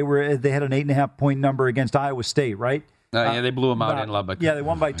week? They had an 8.5 point number against Iowa State, right? Yeah, they blew them out in Lubbock. Yeah, they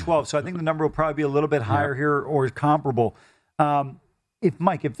won by 12. So I think the number will probably be a little bit higher here or comparable.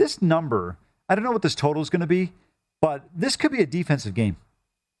 If this number, I don't know what this total is going to be, but this could be a defensive game.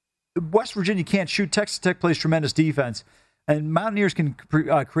 West Virginia can't shoot. Texas Tech plays tremendous defense, and Mountaineers can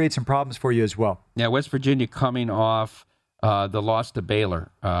create some problems for you as well. Yeah, West Virginia coming off the loss to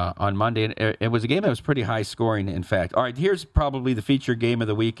Baylor on Monday. And it was a game that was pretty high scoring, in fact. All right, here's probably the feature game of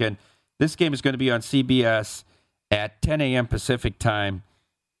the weekend. This game is going to be on CBS at 10 a.m. Pacific time.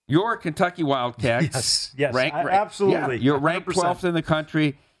 Your Kentucky Wildcats. Yes, absolutely. You're ranked 12th in the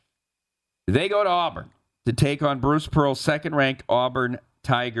country. They go to Auburn to take on Bruce Pearl's second-ranked Auburn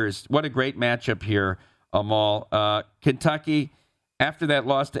Tigers. What a great matchup here, Amal. Kentucky, after that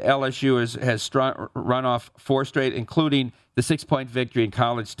loss to LSU, has run off 4 straight, including the 6-point victory in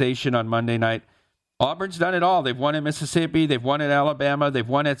College Station on Monday night. Auburn's done it all. They've won in Mississippi. They've won at Alabama. They've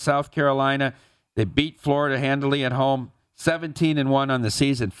won at South Carolina. They beat Florida handily at home, 17-1 on the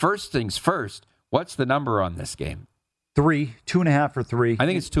season. First things first, what's the number on this game? 3, 2.5 or 3. I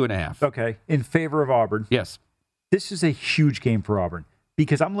think it's 2.5. Okay, in favor of Auburn. Yes. This is a huge game for Auburn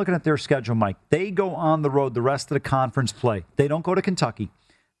because I'm looking at their schedule, Mike. They go on the road the rest of the conference play. They don't go to Kentucky.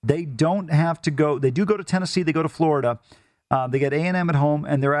 They don't have to go. They do go to Tennessee. They go to Florida. They get A&M at home,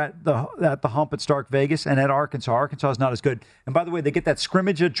 and they're at the hump at Stark Vegas and at Arkansas. Arkansas is not as good. And by the way, they get that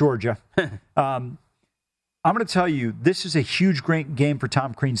scrimmage at Georgia. I'm going to tell you, this is a huge, great game for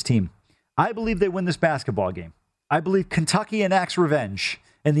Tom Crean's team. I believe they win this basketball game. I believe Kentucky enacts revenge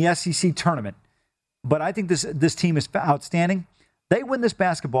in the SEC tournament. But I think this team is outstanding. They win this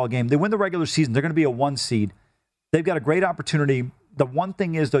basketball game. They win the regular season. They're going to be a 1 seed. They've got a great opportunity. The one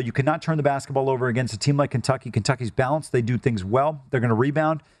thing is, though, you cannot turn the basketball over against a team like Kentucky. Kentucky's balanced. They do things well. They're going to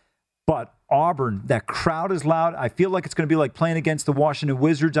rebound. But Auburn, that crowd is loud. I feel like it's going to be like playing against the Washington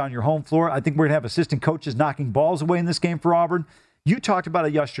Wizards on your home floor. I think we're going to have assistant coaches knocking balls away in this game for Auburn. You talked about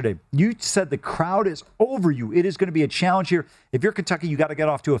it yesterday. You said the crowd is over you. It is going to be a challenge here. If you're Kentucky, you got to get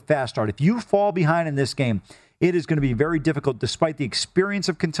off to a fast start. If you fall behind in this game, it is going to be very difficult despite the experience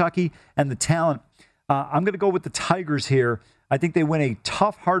of Kentucky and the talent. I'm going to go with the Tigers here. I think they win a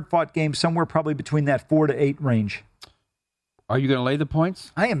tough, hard-fought game somewhere probably between that 4 to 8 range. Are you going to lay the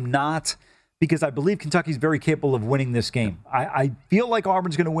points? I am not, because I believe Kentucky's very capable of winning this game. I feel like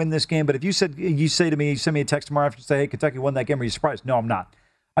Auburn's going to win this game, but if you say to me, you send me a text tomorrow after you say, hey, Kentucky won that game, are you surprised? No, I'm not.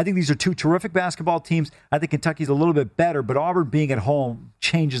 I think these are two terrific basketball teams. I think Kentucky's a little bit better, but Auburn being at home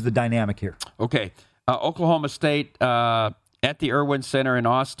changes the dynamic here. Okay. Oklahoma State at the Irwin Center in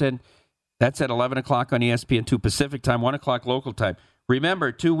Austin. That's at 11 o'clock on ESPN2 Pacific time, 1 o'clock local time.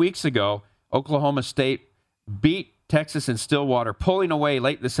 Remember, 2 weeks ago, Oklahoma State beat Texas in Stillwater, pulling away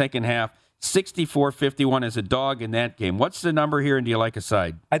late in the second half, 64-51 as a dog in that game. What's the number here, and do you like a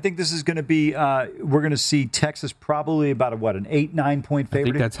side? I think this is going to be, we're going to see Texas probably about an 8-9 point favorite.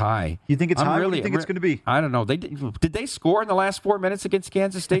 I think that's high. You think it's high? What do you think it's going to be? I don't know. Did they score in the last 4 minutes against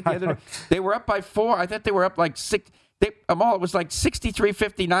Kansas State the other day? They were up by 4. I thought they were up like 6. It was like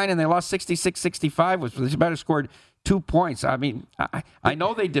 63-59, and they lost 66-65, which they better scored 2 points. I mean, I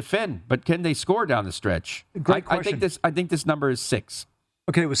know they defend, but can they score down the stretch? Great question. I think this number is 6.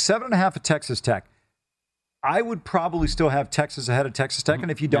 Okay, it was 7.5 at Texas Tech. I would probably still have Texas ahead of Texas Tech,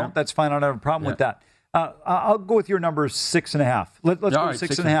 and if you don't, that's fine. I don't have a problem with that. I'll go with your number 6.5. Let's go with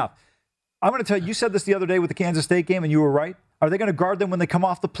 6.5. I'm going to tell you, you said this the other day with the Kansas State game, and you were right. Are they going to guard them when they come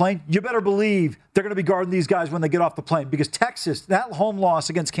off the plane? You better believe they're going to be guarding these guys when they get off the plane, because Texas, that home loss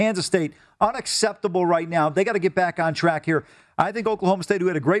against Kansas State, unacceptable right now. They got to get back on track here. I think Oklahoma State, who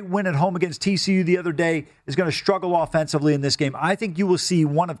had a great win at home against TCU the other day, is going to struggle offensively in this game. I think you will see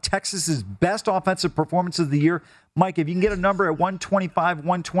one of Texas's best offensive performances of the year. Mike, if you can get a number at 125,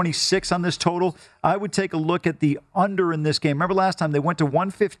 126 on this total, I would take a look at the under in this game. Remember last time they went to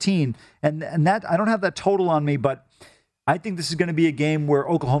 115, and that I don't have that total on me, but I think this is going to be a game where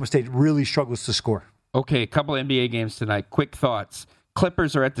Oklahoma State really struggles to score. Okay, a couple of NBA games tonight. Quick thoughts.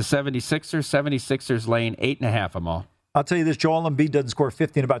 Clippers are at the 76ers. 76ers laying 8.5 them all. I'll tell you this, Joel Embiid doesn't score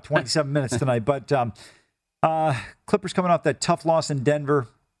 50 in about 27 minutes tonight, but Clippers coming off that tough loss in Denver.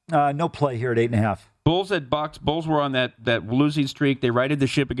 No play here at 8.5. Bulls at Bucks. Bulls were on that losing streak. They righted the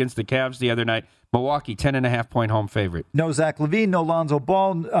ship against the Cavs the other night. Milwaukee, 10.5-point home favorite. No Zach LaVine, no Lonzo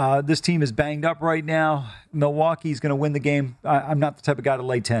Ball. This team is banged up right now. Milwaukee's going to win the game. I'm not the type of guy to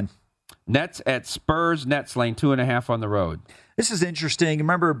lay 10. Nets at Spurs. Nets laying 2.5 on the road. This is interesting.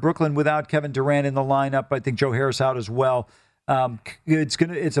 Remember Brooklyn without Kevin Durant in the lineup. I think Joe Harris out as well.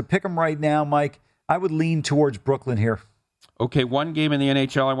 It's a pick 'em right now, Mike. I would lean towards Brooklyn here. Okay, one game in the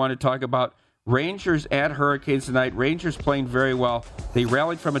NHL I want to talk about. Rangers at Hurricanes tonight. Rangers playing very well. They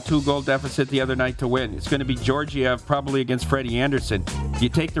rallied from a 2-goal deficit the other night to win. It's going to be Georgiev probably against Freddie Anderson. You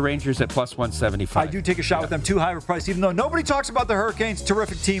take the Rangers at plus 175. I do take a shot with them. Too high of a price, even though nobody talks about the Hurricanes.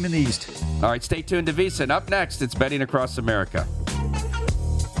 Terrific team in the East. All right, stay tuned to VSiN. Up next, it's Betting Across America.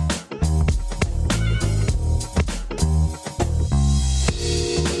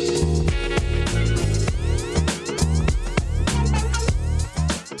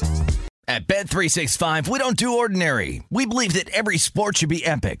 At Bet365, we don't do ordinary. We believe that every sport should be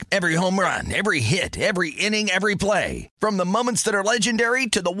epic. Every home run, every hit, every inning, every play. From the moments that are legendary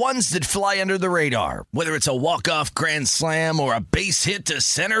to the ones that fly under the radar. Whether it's a walk-off grand slam or a base hit to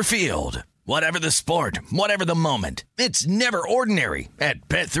center field. Whatever the sport, whatever the moment. It's never ordinary at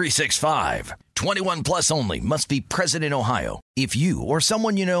Bet365. 21 plus only. Must be present in Ohio. If you or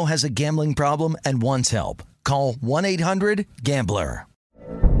someone you know has a gambling problem and wants help, call 1-800-GAMBLER.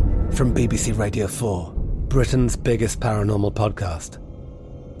 From BBC Radio 4, Britain's biggest paranormal podcast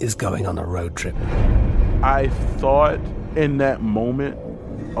is going on a road trip. I thought in that moment,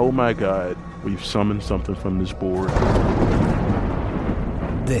 oh my God, we've summoned something from this board.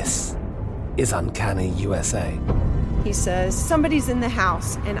 This is Uncanny USA. He says, somebody's in the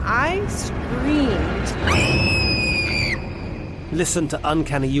house, and I screamed. Listen to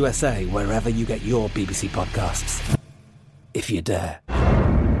Uncanny USA wherever you get your BBC podcasts, if you dare.